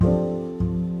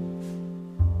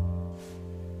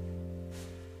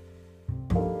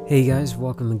Hey guys,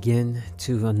 welcome again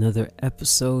to another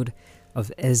episode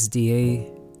of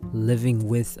SDA Living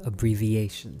with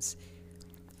Abbreviations.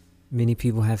 Many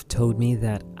people have told me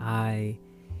that I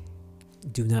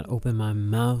do not open my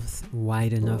mouth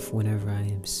wide enough whenever I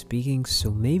am speaking,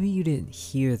 so maybe you didn't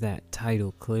hear that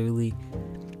title clearly,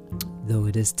 though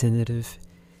it is tentative.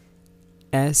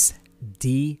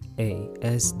 SDA,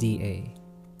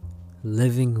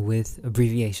 Living with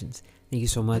Abbreviations. Thank you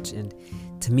so much. And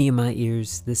to me, in my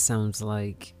ears, this sounds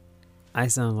like I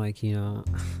sound like,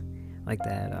 like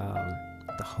that,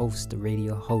 the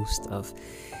radio host of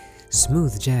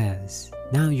Smooth Jazz.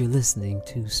 Now you're listening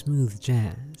to Smooth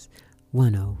Jazz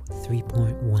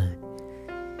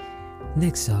 103.1.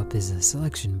 Next up is a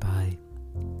selection by,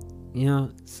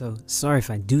 so sorry if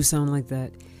I do sound like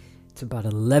that. It's about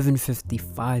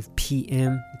 11:55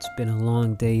 p.m. It's been a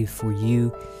long day for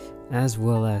you as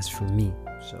well as for me.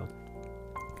 So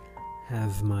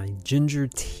have my ginger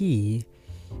tea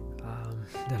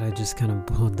that I just kind of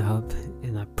pulled up,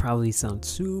 and I probably sound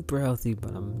super healthy,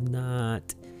 but I'm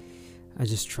not. I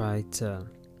just try to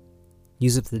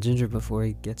use up the ginger before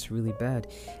it gets really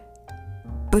bad.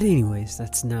 But anyways,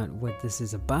 that's not what this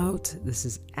is about. This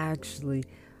is actually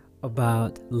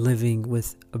about living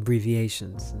with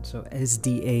abbreviations. And so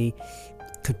SDA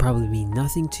could probably mean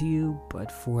nothing to you,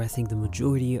 but for I think the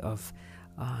majority of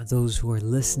those who are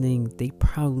listening, they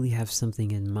probably have something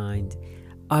in mind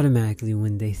automatically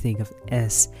when they think of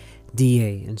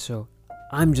SDA. And so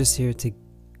I'm just here to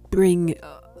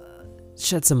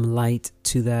shed some light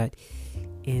to that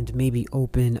and maybe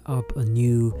open up a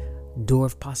new door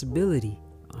of possibility,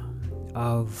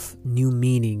 of new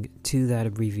meaning to that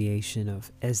abbreviation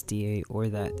of SDA, or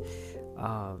that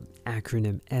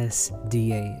acronym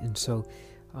SDA. And so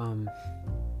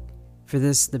for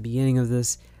this, the beginning of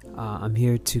this, I'm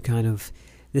here to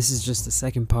this is just the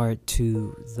second part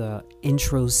to the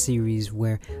intro series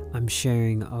where I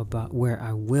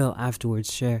will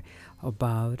afterwards share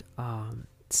about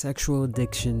sexual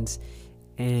addictions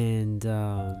and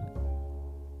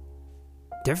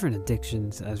different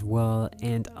addictions as well,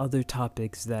 and other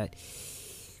topics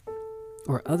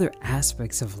or other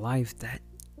aspects of life that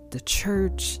the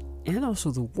church and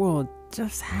also the world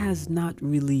just has not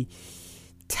really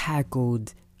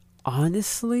tackled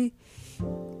honestly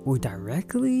or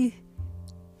directly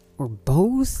or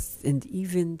both, and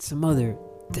even some other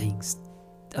things,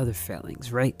 other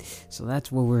failings, right? So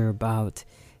that's what we're about.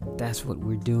 That's what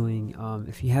we're doing.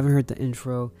 If you haven't heard the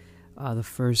intro, the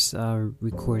first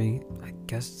recording, I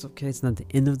guess it's okay. It's not the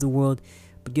end of the world,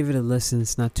 but give it a listen.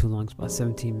 It's not too long. It's about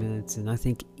 17 minutes. And I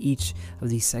think each of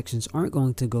these sections aren't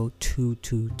going to go too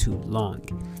long.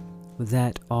 With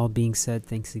that all being said,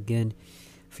 thanks again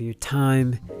for your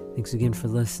time. Thanks again for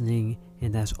listening.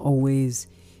 And as always,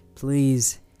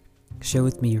 please share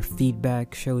with me your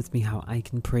feedback. Share with me how I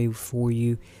can pray for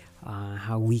you,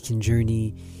 how we can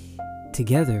journey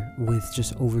together with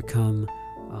just overcoming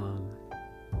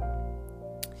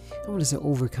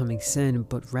sin,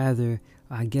 but rather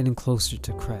getting closer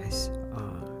to Christ.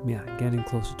 Getting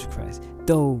closer to Christ.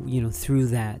 Though, through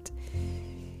that,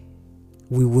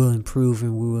 we will improve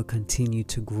and we will continue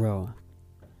to grow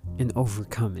in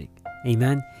overcoming.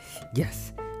 Amen?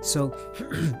 Yes. So,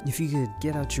 if you could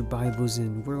get out your Bibles,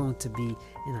 and we're going to be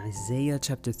in Isaiah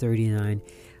chapter 39.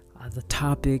 The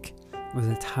topic or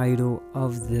the title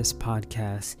of this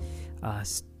podcast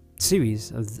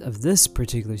series, of this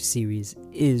particular series,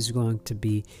 is going to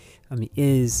be,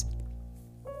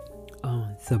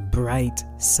 the bright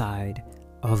side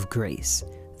of grace.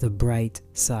 The bright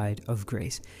side of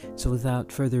grace. So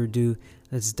without further ado,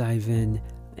 let's dive in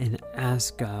and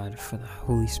ask God for the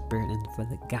Holy Spirit and for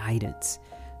the guidance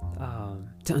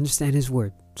to understand His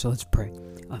Word. So let's pray.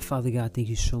 Father God, thank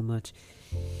you so much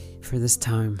for this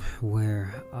time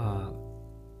where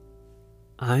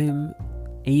I'm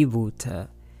able to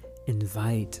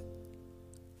invite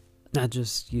not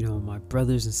just my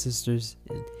brothers and sisters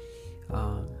and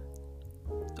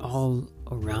all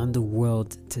around the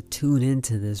world to tune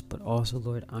into this, but also,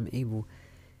 Lord, I'm able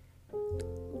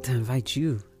to invite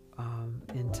you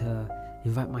and to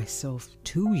invite myself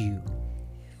to you.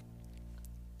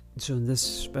 So in this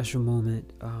special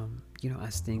moment,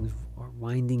 as things are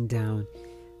winding down,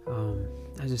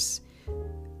 I just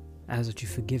ask that you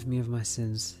forgive me of my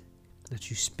sins, that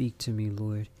you speak to me,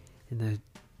 Lord, and that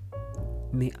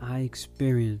may I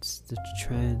experience the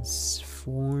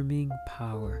transforming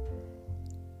power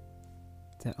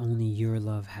that only your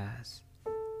love has.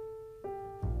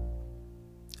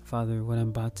 Father, what I'm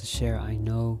about to share, I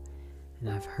know and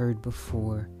I've heard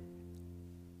before,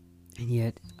 and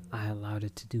yet I allowed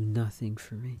it to do nothing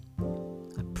for me.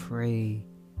 I pray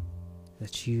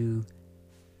that you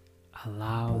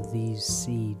allow these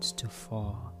seeds to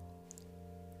fall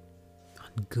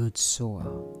on good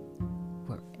soil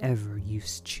wherever you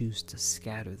choose to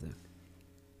scatter them,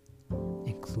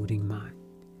 including mine.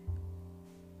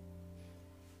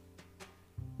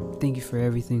 Thank you for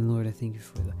everything, Lord. I thank you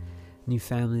for the new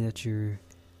family that you've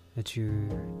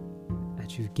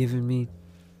given me,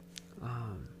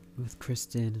 with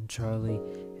Kristen and Charlie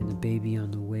and the baby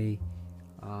on the way.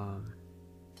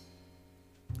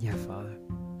 Father,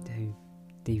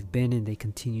 they've been and they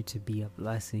continue to be a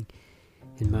blessing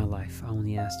in my life. I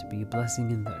only ask to be a blessing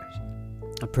in theirs.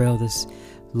 I pray all this,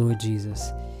 Lord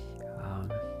Jesus.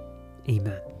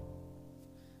 Amen.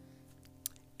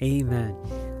 Amen.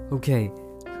 Okay.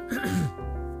 I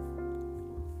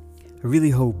really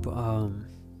hope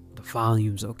the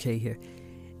volume's okay here.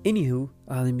 Anywho,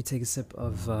 let me take a sip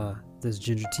of this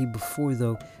ginger tea. Before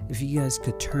though, if you guys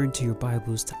could turn to your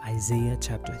Bibles to Isaiah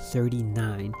chapter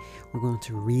 39, we're going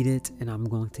to read it and I'm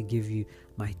going to give you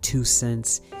my 2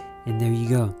 cents, and there you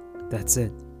go. That's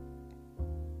it.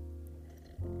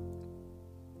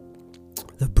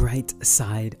 The bright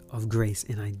side of grace.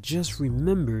 And I just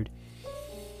remembered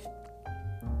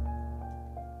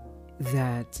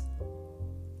that,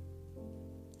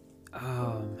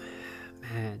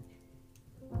 man.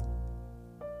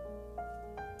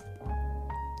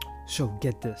 So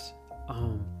get this.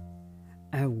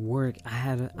 At work, I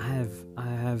have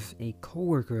a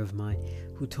coworker of mine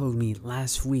who told me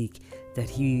last week that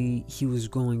he was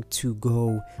going to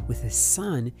go with his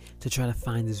son to try to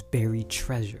find this buried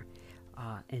treasure.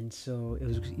 And so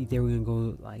they were gonna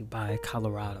go like by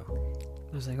Colorado.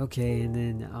 I was like, okay. And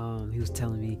then he was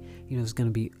telling me, it's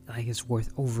gonna be like it's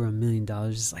worth over $1 million.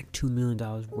 It's like $2 million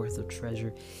worth of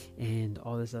treasure and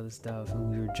all this other stuff.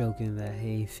 And we were joking that,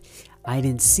 hey, if I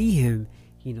didn't see him,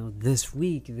 this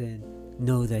week, then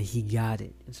know that he got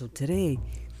it. And so today,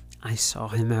 I saw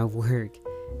him at work.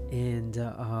 And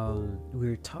we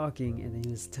were talking, and then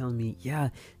he was telling me, yeah,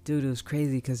 dude, it was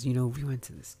crazy because, we went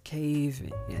to this cave,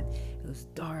 and it was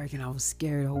dark, and I was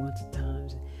scared a whole bunch of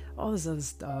times, and all this other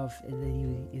stuff. And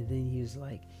then he was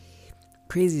like,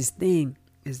 craziest thing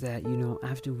is that,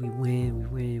 after we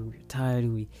were tired,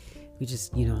 and we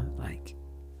just, like,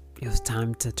 it was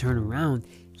time to turn around.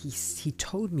 He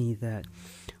told me that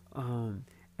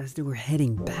as they were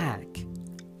heading back,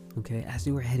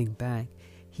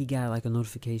 he got like a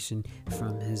notification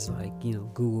from his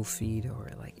Google feed or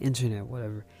like internet,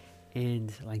 whatever,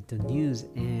 and like the news,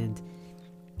 and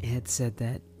it had said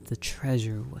that the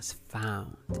treasure was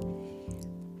found.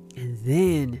 And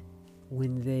then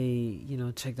when they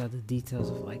checked out the details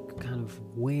of like kind of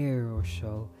where or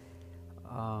so,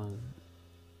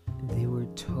 they were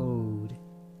told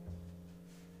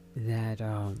that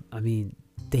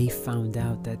they found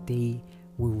out that they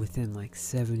were within like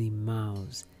 70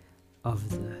 miles of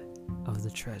the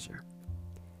treasure.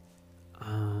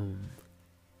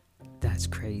 That's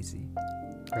crazy,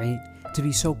 right? To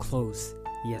be so close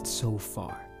yet so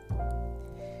far,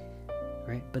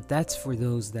 right? But that's for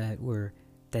those that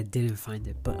didn't find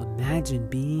it. But imagine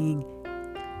being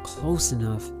close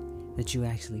enough that you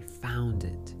actually found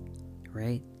it,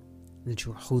 right? That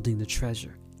you were holding the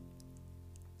treasure.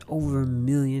 Over $1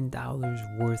 million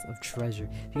worth of treasure.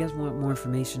 If you guys want more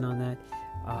information on that,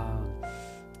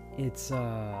 it's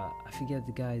I forget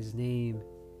the guy's name.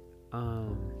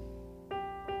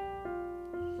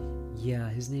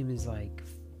 His name is like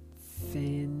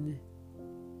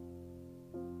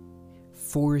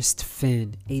Forrest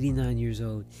Fenn, 89 years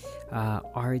old,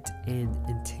 art and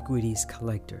antiquities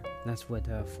collector. That's what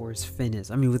Forrest Fenn is.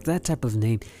 With that type of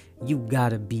name, you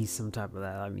gotta be some type of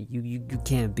that. You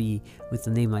can't be with a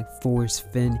name like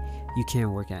Forrest Fenn. You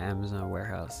can't work at Amazon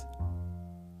warehouse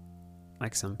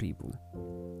like some people.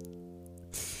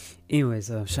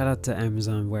 Anyways, shout out to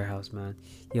Amazon warehouse, man.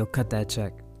 Yo, cut that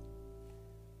check.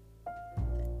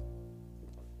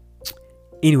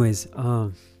 Anyways,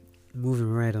 moving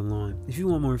right along. If you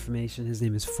want more information, his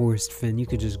name is Forrest Fenn. You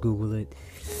could just Google it.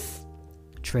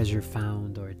 Treasure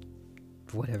found or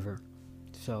whatever.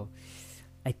 So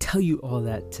I tell you all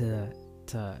that to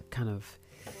kind of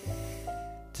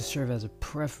to serve as a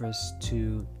preface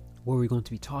to what we're going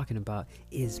to be talking about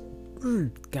is,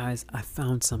 guys, I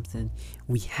found something.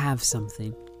 We have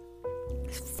something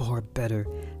far better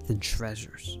than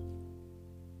treasures.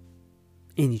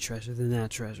 Any treasure than that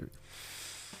treasure.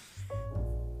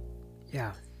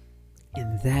 Yeah.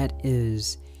 And that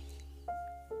is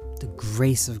the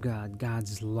grace of God,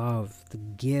 God's love, the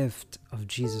gift of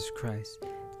Jesus Christ.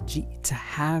 To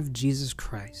have Jesus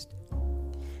Christ,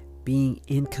 being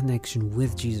in connection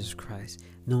with Jesus Christ,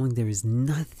 knowing there is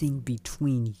nothing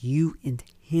between you and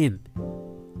Him.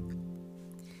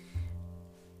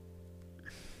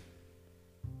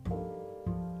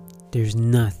 There's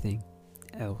nothing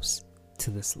else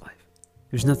to this life.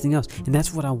 There's nothing else. And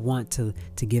that's what I want to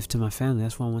give to my family.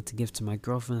 That's what I want to give to my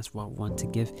girlfriend. That's what I want to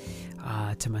give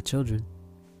to my children.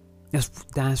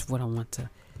 That's what I want to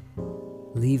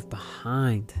leave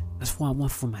behind. That's what I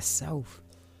want for myself.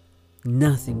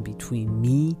 Nothing between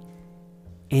me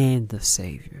and the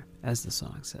Savior, as the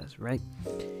song says, right?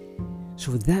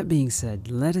 So with that being said,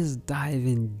 let us dive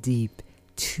in deep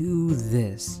to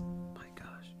this. My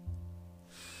gosh.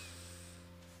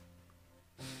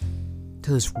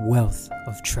 To this wealth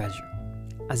of treasure.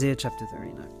 Isaiah chapter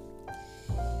 39.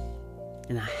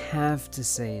 And I have to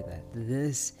say that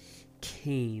this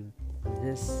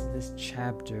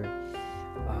chapter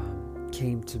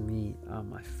came to me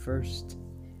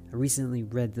I recently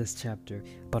read this chapter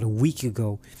about a week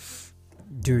ago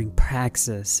during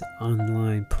Praxis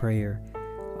online prayer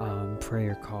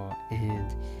call,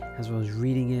 and as I was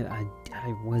reading it, I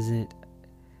wasn't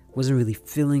really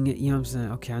feeling it. You know what I'm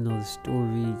saying? Okay, I know the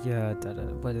story. Yeah,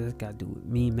 what does that got to do with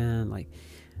me, man? Like,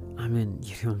 I'm in.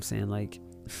 You know what I'm saying? Like,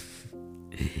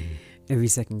 every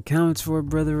second counts for a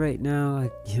brother right now.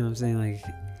 Like, you know what I'm saying? Like,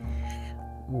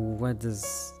 what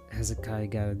does Hezekiah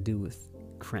got to do with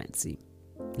Crancy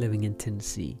living in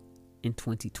Tennessee in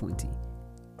 2020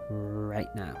 right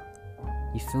now?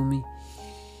 You feel me?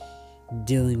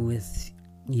 Dealing with,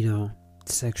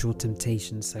 sexual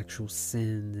temptation, sexual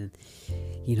sin,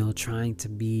 and, trying to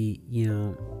be,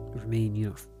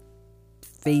 remain,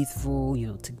 faithful,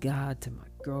 to God, to my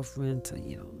girlfriend, to,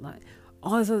 like,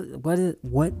 all this other,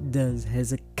 what does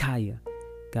Hezekiah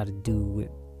got to do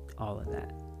with all of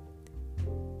that?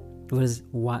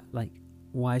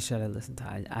 Why should I listen to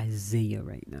Isaiah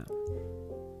right now?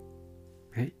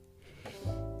 Right?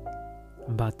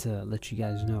 I'm about to let you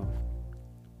guys know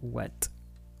what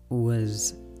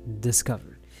was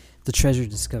discovered. The treasure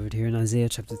discovered here in Isaiah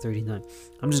chapter 39.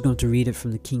 I'm just going to read it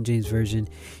from the King James Version.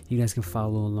 You guys can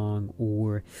follow along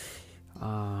or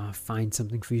find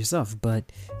something for yourself.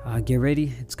 But get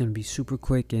ready. It's going to be super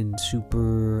quick and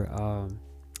super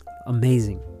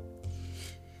amazing.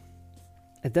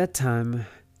 At that time,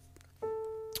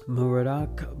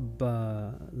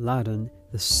 Merodach-Baladan,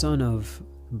 the son of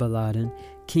Baladan,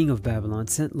 king of Babylon,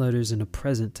 sent letters and a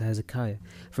present to Hezekiah,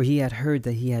 for he had heard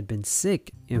that he had been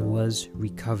sick and was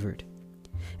recovered.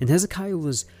 And Hezekiah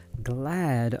was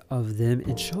glad of them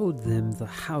and showed them the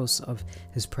house of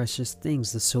his precious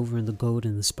things, the silver and the gold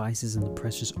and the spices and the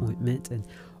precious ointment, and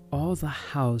all the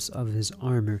house of his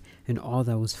armor and all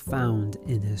that was found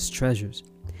in his treasures.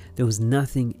 There was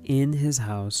nothing in his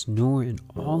house, nor in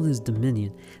all his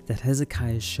dominion, that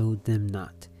Hezekiah showed them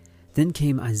not. Then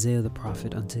came Isaiah the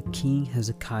prophet unto King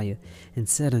Hezekiah, and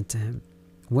said unto him,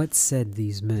 What said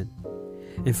these men?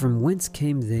 And from whence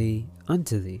came they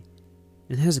unto thee?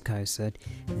 And Hezekiah said,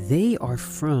 They are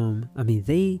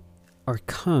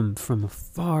come from a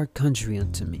far country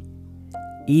unto me,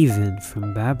 even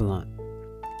from Babylon.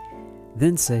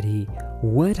 Then said he,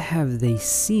 What have they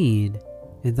seen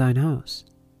in thine house?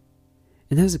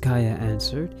 And Hezekiah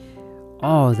answered,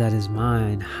 All that is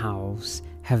mine house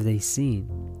have they seen.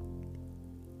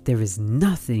 There is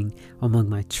nothing among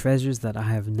my treasures that I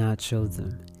have not showed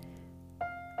them.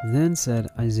 Then said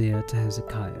Isaiah to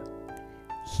Hezekiah,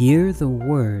 Hear the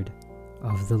word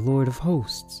of the Lord of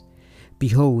hosts.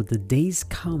 Behold, the days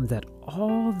come that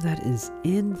all that is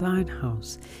in thine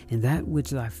house, and that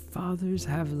which thy fathers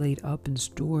have laid up in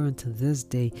store unto this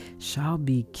day, shall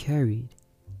be carried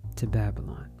to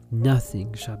Babylon.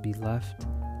 Nothing shall be left,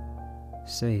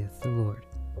 saith the Lord.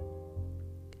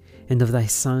 And of thy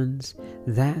sons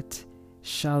that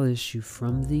shall issue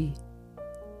from thee,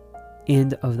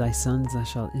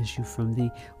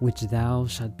 which thou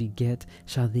shalt beget,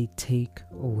 shall they take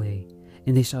away,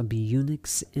 and they shall be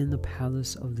eunuchs in the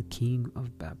palace of the king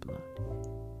of Babylon.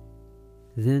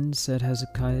 Then said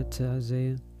Hezekiah to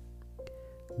Isaiah,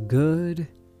 Good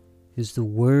is the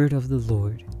word of the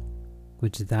Lord,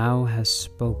 which thou hast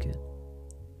spoken.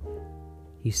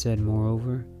 He said,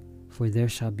 Moreover, for there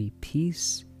shall be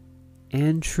peace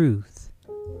and truth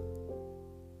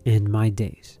in my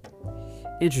days.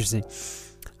 Interesting.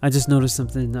 I just noticed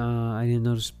something I didn't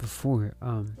notice before.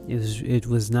 It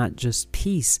was not just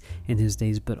peace in his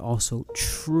days, but also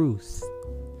truth.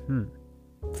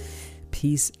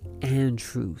 Peace and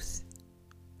truth.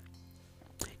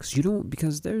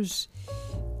 Because there's,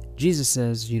 Jesus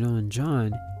says, in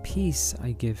John, peace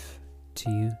I give to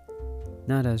you,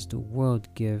 not as the world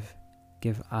give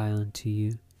I unto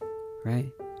you,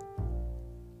 right?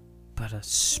 But a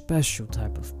special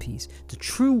type of peace, the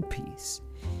true peace.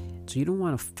 So you don't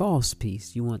want a false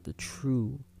peace, you want the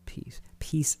true peace.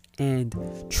 Peace and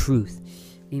truth.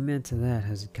 Amen to that,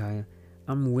 Hezekiah.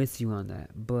 I'm with you on that.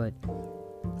 But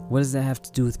what does that have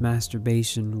to do with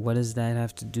masturbation? What does that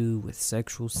have to do with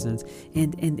sexual sins?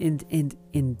 And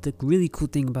the really cool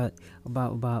thing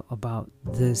about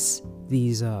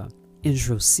these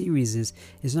intro series is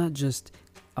it's not just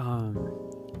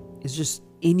it's just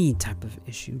any type of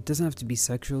issue. It doesn't have to be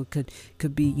sexual. It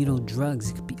could be, drugs.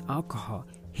 It could be alcohol.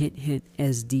 Hint, hint,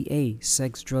 SDA,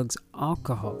 sex, drugs,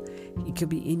 alcohol. It could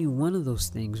be any one of those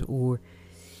things. Or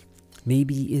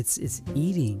maybe it's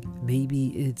eating. Maybe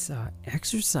it's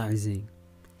exercising.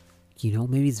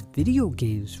 Maybe it's video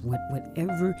games.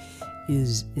 Whatever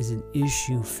is an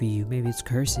issue for you. Maybe it's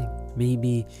cursing.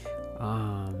 Maybe,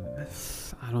 I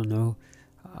don't know,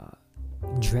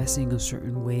 dressing a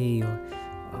certain way, or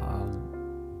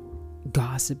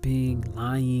gossiping,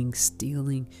 lying,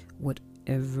 stealing,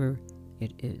 whatever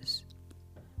it is.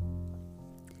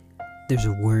 There's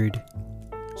a word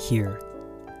here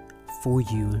for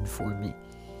you and for me.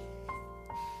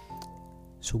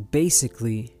 So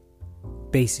basically,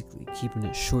 keeping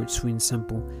it short, sweet, and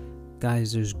simple,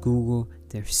 guys, there's Google,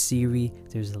 there's Siri,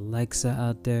 there's Alexa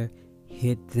out there.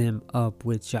 Hit them up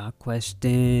with y'all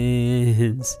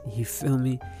questions. You feel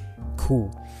me?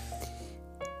 Cool.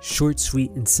 Short,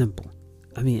 sweet, and simple.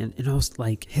 I mean, and also,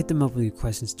 hit them up with your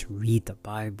questions to read the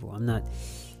Bible. I'm not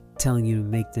telling you to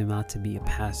make them out to be a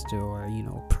pastor or,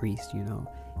 a priest,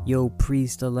 Yo,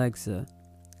 priest Alexa,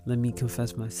 let me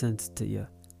confess my sins to you.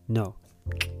 No.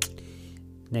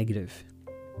 Negative.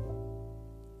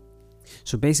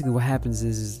 So basically what happens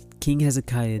is King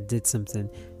Hezekiah did something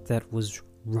that was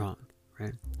wrong,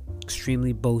 right?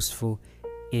 Extremely boastful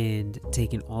and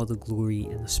taking all the glory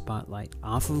and the spotlight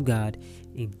off of God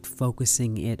and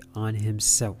focusing it on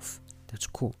himself. That's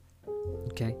cool.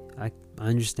 Okay, I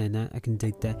understand that. I can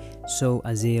dig that. So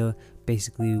Isaiah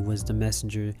basically was the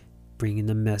messenger bringing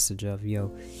the message of,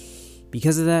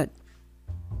 because of that,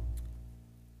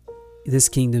 this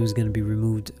kingdom is going to be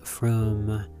removed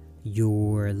from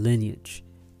your lineage.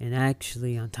 And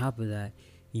actually, on top of that,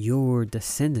 your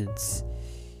descendants,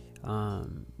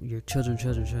 your children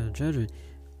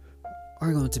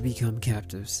are going to become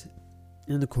captives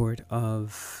in the court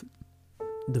of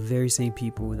the very same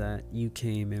people that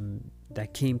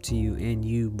came to you and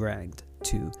you bragged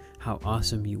to how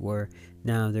awesome you were.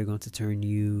 Now they're going to turn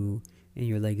you and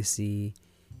your legacy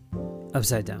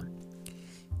upside down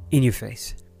in your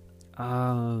face.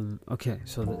 Okay,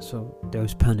 so there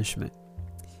was punishment.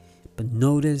 But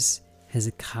notice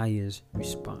Hezekiah's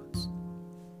response.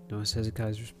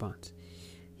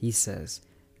 He says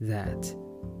that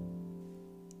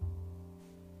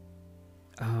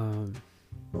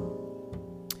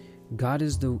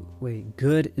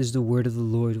good is the word of the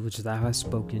Lord which thou hast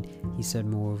spoken. He said,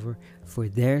 moreover, for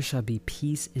there shall be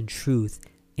peace and truth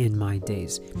in my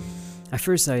days. At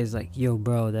first I was like, yo,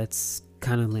 bro, that's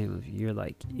kind of lame of you. You're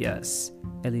like, yes,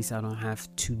 at least I don't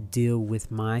have to deal with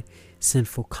my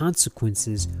sinful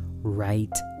consequences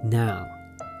right now.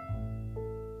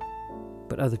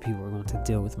 But other people are going to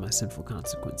deal with my sinful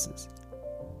consequences.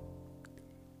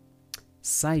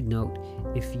 Side note,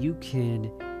 if you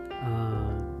can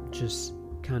just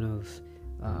kind of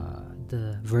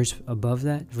the verse above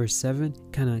that, verse 7,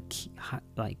 kind of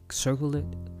circle it,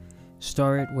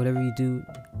 star it, whatever you do,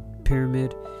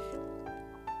 pyramid,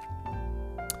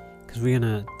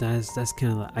 because that's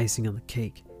kind of the icing on the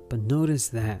cake. But notice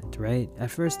that, right?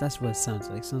 At first, that's what it sounds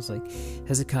like. It sounds like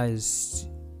Hezekiah is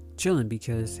chilling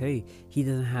because, hey, he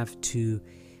doesn't have to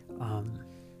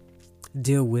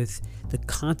deal with the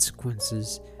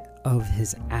consequences of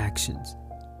his actions.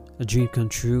 A dream come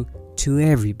true to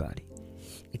everybody.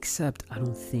 Except I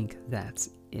don't think that's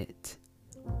it.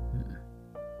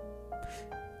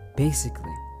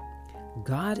 Basically,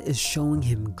 God is showing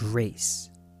him grace,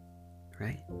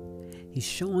 right? He's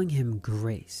showing him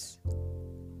grace.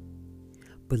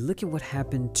 But look at what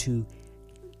happened to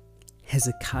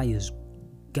Hezekiah's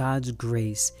God's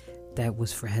grace that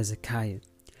was for Hezekiah.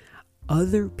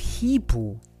 Other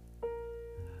people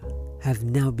have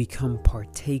now become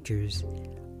partakers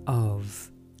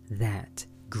of that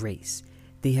grace.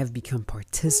 They have become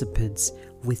participants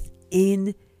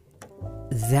within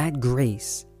that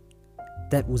grace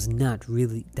that was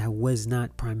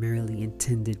not primarily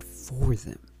intended for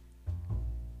them.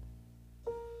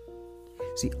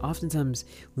 See, oftentimes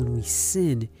when we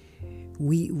sin,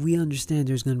 we understand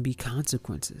there's going to be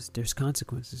consequences. There's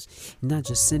consequences. Not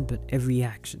just sin, but every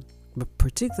action. But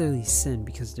particularly sin,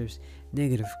 because there's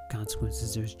negative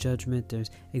consequences. There's judgment, there's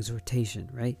exhortation,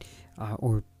 right?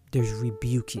 Or there's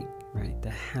rebuking, right?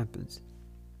 That happens.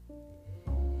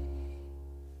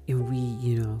 And we,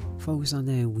 focus on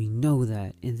that, and we know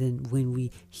that. And then when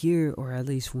we hear, or at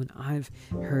least when I've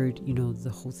heard, the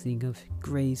whole thing of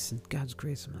grace and God's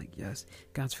grace, I'm like, yes,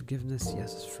 God's forgiveness,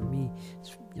 yes, it's for me.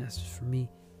 Yes, it's for me.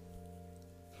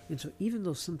 And so even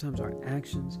though sometimes our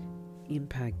actions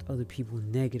impact other people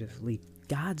negatively,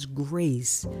 God's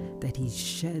grace that he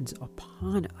sheds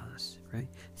upon us, right,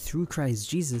 through Christ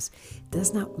Jesus,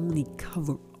 does not only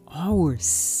cover our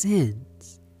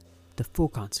sins, the full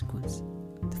consequence,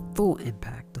 the full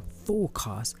impact, the full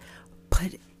cost,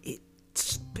 but it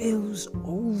spills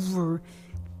over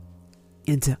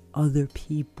into other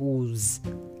people's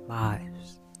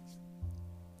lives.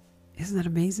 Isn't that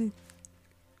amazing?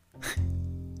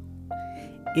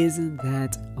 Isn't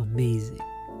that amazing?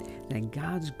 That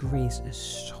God's grace is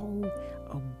so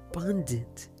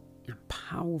abundant and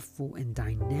powerful and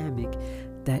dynamic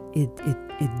that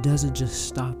it doesn't just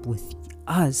stop with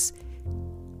us,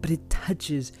 but it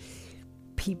touches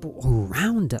people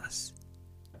around us.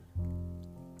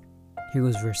 Here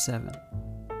goes verse 7.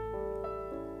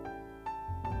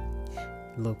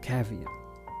 A little caveat.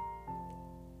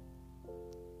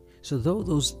 So though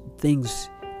those things,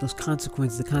 the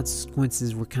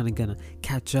consequences were kind of gonna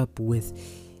catch up with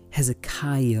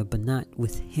Hezekiah, but not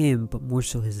with him, but more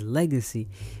so his legacy.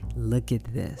 Look at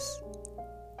this.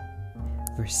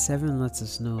 Verse 7 lets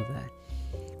us know that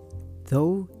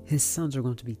though his sons are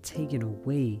going to be taken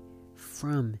away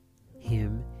from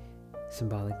him,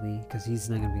 symbolically, because he's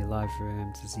not going to be alive for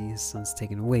him to see his sons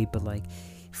taken away, but like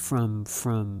from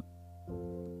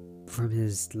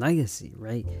his legacy,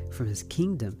 right? From his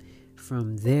kingdom,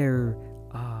 from their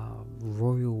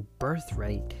royal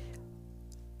birthright.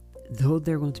 Though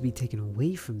they're going to be taken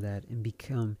away from that and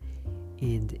become,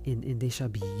 and they shall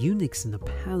be eunuchs in the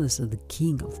palace of the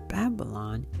king of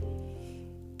Babylon,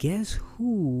 guess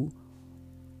who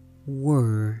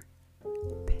were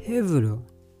pivotal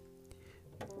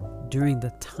during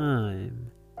the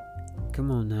time, come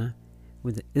on now,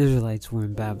 when the Israelites were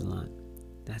in Babylon?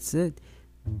 That's it.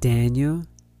 Daniel,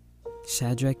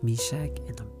 Shadrach, Meshach,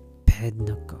 and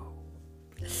Abednego.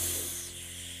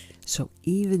 So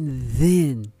even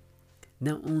then,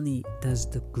 not only does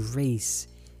the grace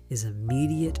is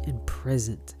immediate and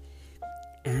present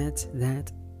at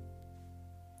that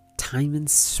time and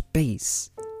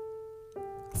space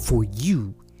for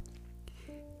you,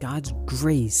 God's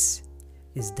grace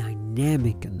is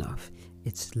dynamic enough,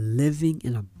 it's living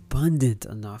and abundant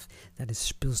enough that it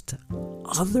spills to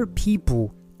other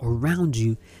people around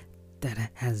you that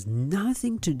has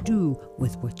nothing to do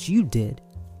with what you did,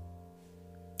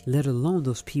 let alone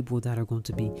those people that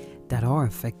are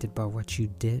affected by what you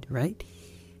did, right?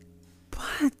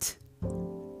 But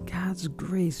God's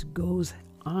grace goes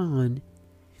on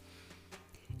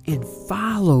and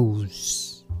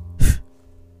follows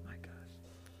my gosh,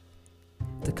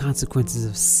 the consequences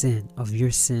of sin, of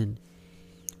your sin,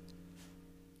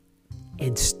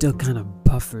 and still kind of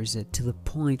buffers it to the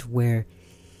point where,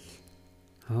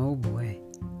 oh boy,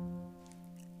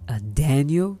 a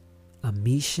Daniel, a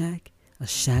Meshach, a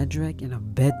Shadrach, and a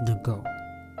Abednego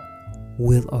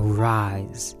will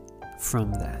arise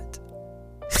from that.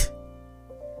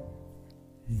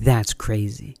 That's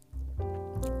crazy.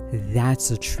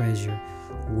 That's a treasure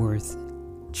worth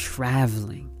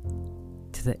traveling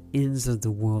to the ends of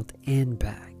the world and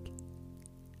back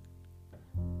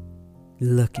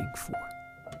looking for.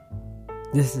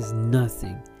 This is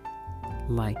nothing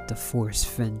like the Forrest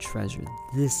Fenn treasure.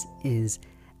 This is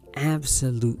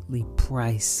absolutely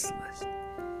priceless.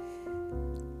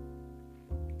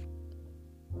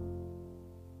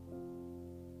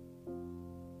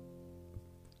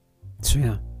 So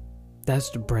yeah, that's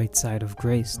the bright side of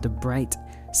grace. The bright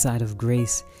side of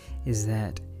grace is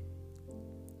that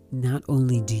not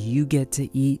only do you get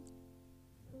to eat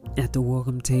at the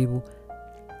welcome table,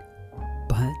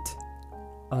 but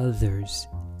others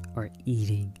are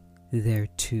eating there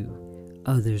too.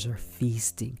 Others are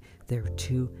feasting there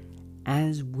too,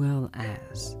 as well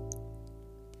as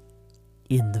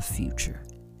in the future.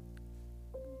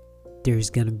 There's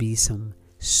going to be some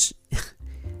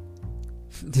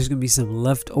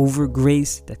leftover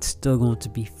grace that's still going to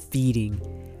be feeding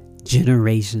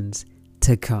generations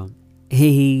to come.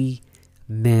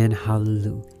 Amen.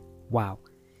 Hallelujah. Wow.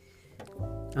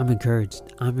 I'm encouraged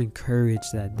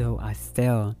that though I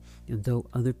fell and though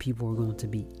other people are going to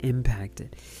be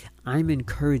impacted, I'm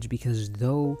encouraged because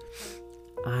though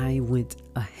I went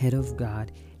ahead of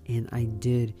God and I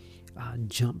did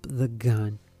jump the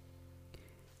gun,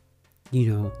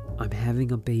 I'm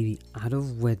having a baby out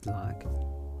of wedlock.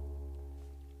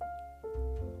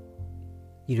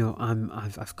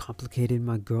 I've complicated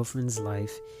my girlfriend's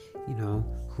life,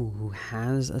 who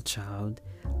has a child.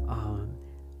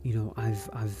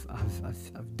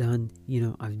 I've done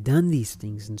these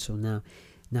things, and so now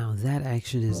that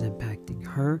action is impacting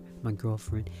her, my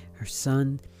girlfriend, her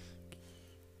son,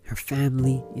 her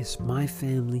family, is my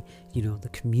family, the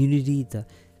community, the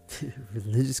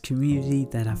religious community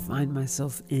that I find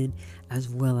myself in, as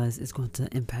well as it's going to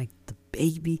impact the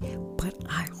baby. But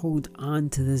I hold on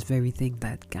to this very thing,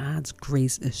 that God's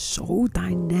grace is so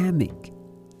dynamic,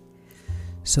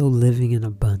 so living and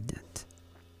abundant,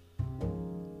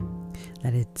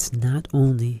 that it's not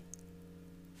only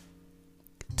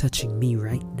touching me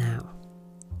right now,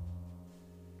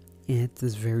 at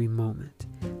this very moment,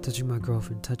 touching my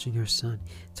girlfriend, touching her son,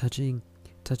 touching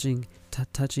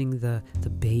the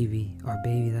baby, our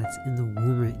baby that's in the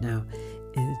womb right now.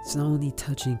 It's not only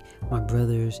touching my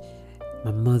brothers,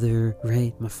 my mother,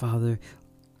 right, my father,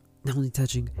 not only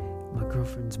touching my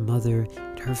girlfriend's mother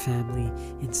and her family.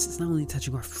 It's not only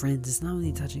touching our friends. It's not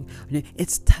only touching,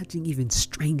 it's touching even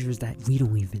strangers that we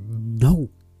don't even know.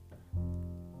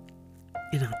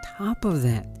 And on top of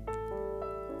that,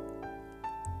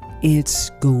 it's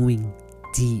going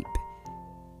deep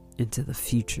into the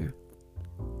future.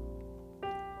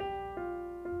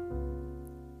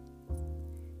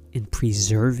 In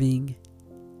preserving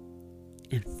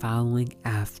and following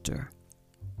after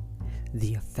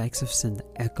the effects of sin, the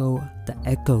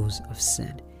echoes of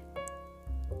sin,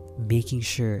 making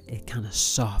sure it kind of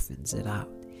softens it out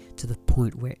to the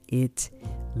point where it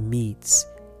meets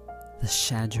the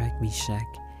Shadrach, Meshach,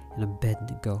 and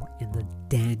Abednego in the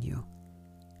Daniel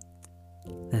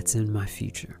that's in my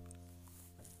future.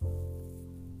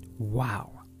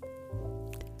 Wow.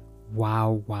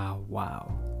 Wow, wow,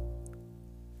 wow.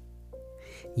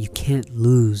 You can't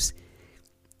lose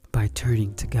by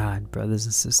turning to God, brothers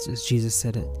and sisters. Jesus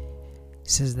said it. He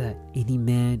says that any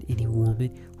man, any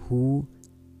woman who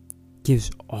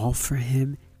gives all for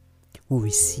him will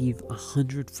receive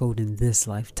 100-fold in this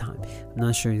lifetime. I'm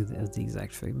not sure of the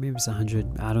exact figure. Maybe it's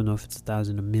 100. I don't know if it's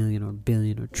 1,000, a million, or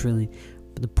billion, or trillion.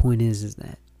 But the point is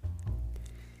that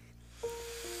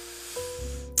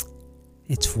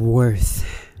it's worth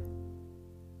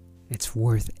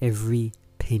every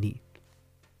penny.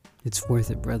 It's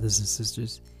worth it, brothers and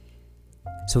sisters.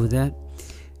 So with that,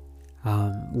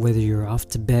 whether you're off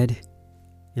to bed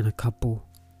in a couple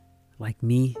like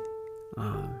me,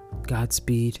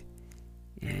 Godspeed,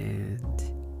 and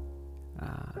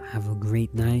have a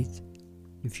great night.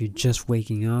 If you're just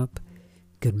waking up,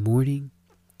 good morning.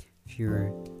 If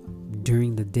you're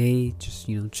during the day, just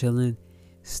chilling,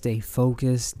 stay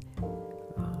focused.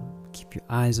 Keep your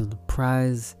eyes on the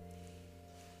prize,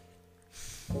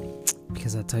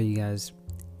 because I tell you guys,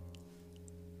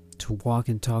 to walk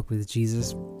and talk with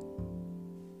Jesus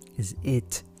is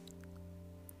it.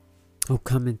 Oh,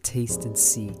 come and taste and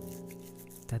see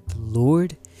that the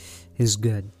Lord is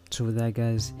good. So with that,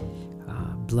 guys,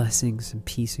 blessings and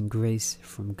peace and grace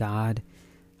from God,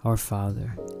 our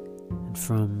Father, and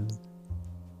from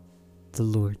the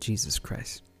Lord Jesus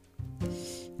Christ.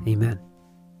 Amen.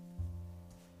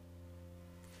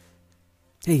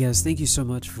 Hey guys, thank you so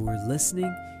much for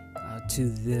listening to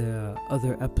the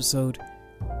other episode,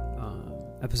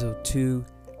 episode 2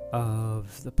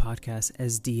 of the podcast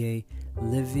SDA,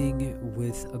 Living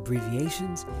with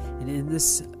Abbreviations. And in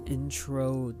this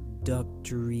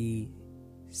introductory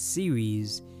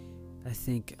series, I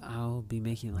think I'll be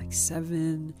making like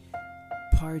 7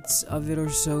 parts of it or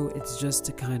so. It's just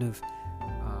to kind of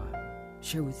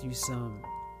share with you some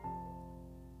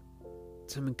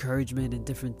encouragement and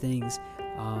different things,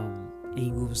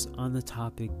 angles on the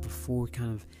topic before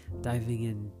kind of diving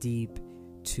in deep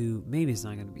to, maybe it's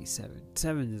not going to be 7.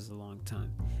 7 is a long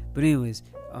time. But anyways,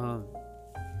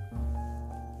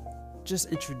 just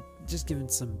giving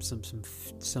some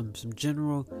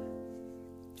general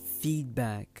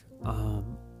feedback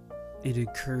and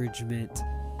encouragement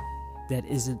that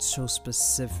isn't so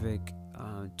specific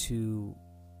to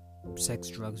sex,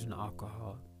 drugs, and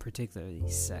alcohol, particularly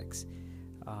sex,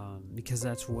 because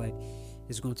that's what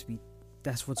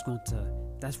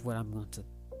I'm going to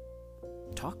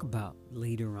talk about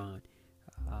later on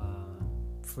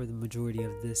for the majority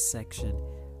of this section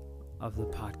of the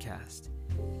podcast.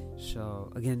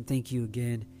 So again, thank you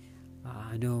again.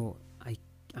 I know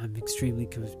I'm extremely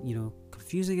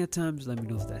confusing at times. Let me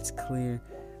know if that's clear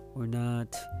or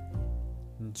not.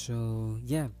 And so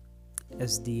yeah,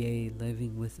 SDA,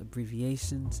 Living with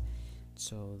Abbreviations.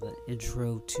 So the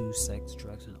intro to sex,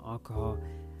 drugs, and alcohol,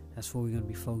 that's what we're going to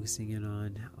be focusing in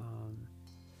on,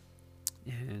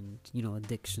 and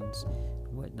addictions and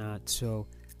whatnot. So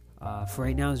for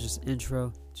right now, it's just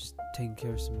intro, just taking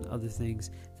care of some other things.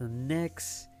 The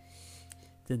next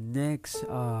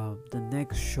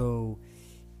show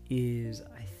is,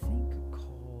 I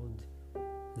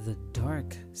the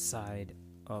dark side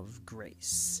of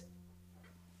grace.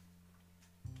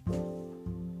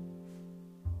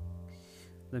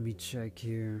 Let me check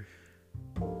here.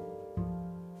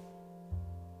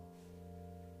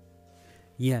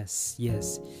 Yes.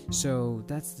 So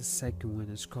that's the second one.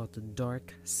 It's called The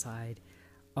Dark Side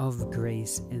of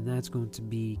Grace, and that's going to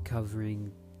be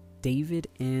covering David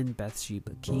and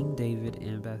Bathsheba, King David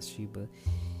and Bathsheba.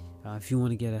 If you want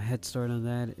to get a head start on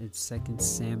that, it's 2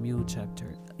 Samuel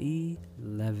chapter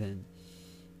 11.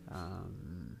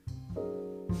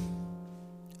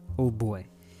 Oh boy.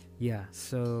 Yeah,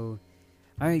 so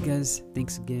alright guys,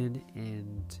 thanks again,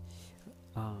 and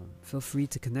feel free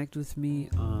to connect with me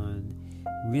on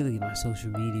really my social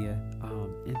media,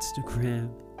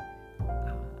 Instagram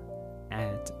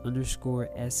at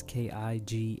 _SKIGHB,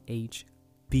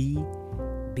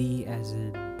 B as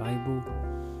in Bible,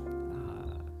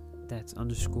 that's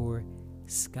 _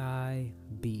 Sky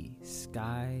B,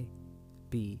 SKIGHB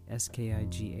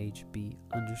 _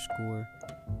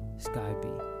 Sky B.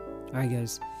 Alright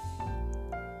guys,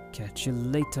 catch you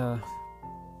later.